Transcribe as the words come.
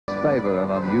favour an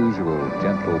unusual,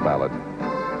 gentle ballad?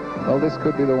 Well, this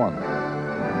could be the one.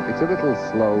 It's a little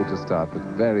slow to start, but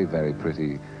very, very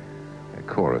pretty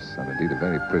chorus, and indeed a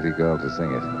very pretty girl to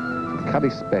sing it. From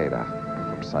Kalispera,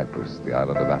 from Cyprus, the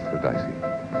island of Aphrodite.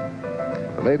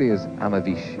 The lady is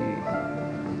Anavishi,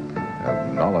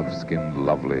 an olive-skinned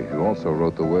lovely, who also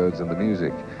wrote the words and the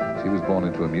music. She was born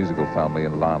into a musical family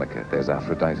in Larnaca. There's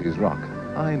Aphrodite's Rock.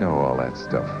 I know all that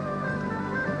stuff.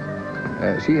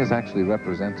 She has actually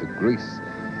represented Greece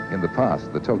in the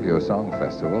past, the Tokyo Song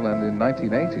Festival, and in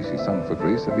 1980 she sung for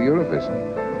Greece at the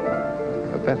Eurovision.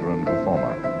 A veteran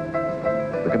performer.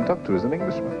 The conductor is an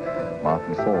Englishman,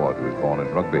 Martin Ford, who was born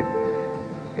in Rugby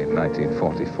in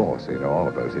 1944, so you know all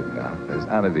about him now. There's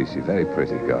Anavishi, very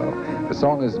pretty girl. The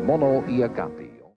song is Mono Iagapi.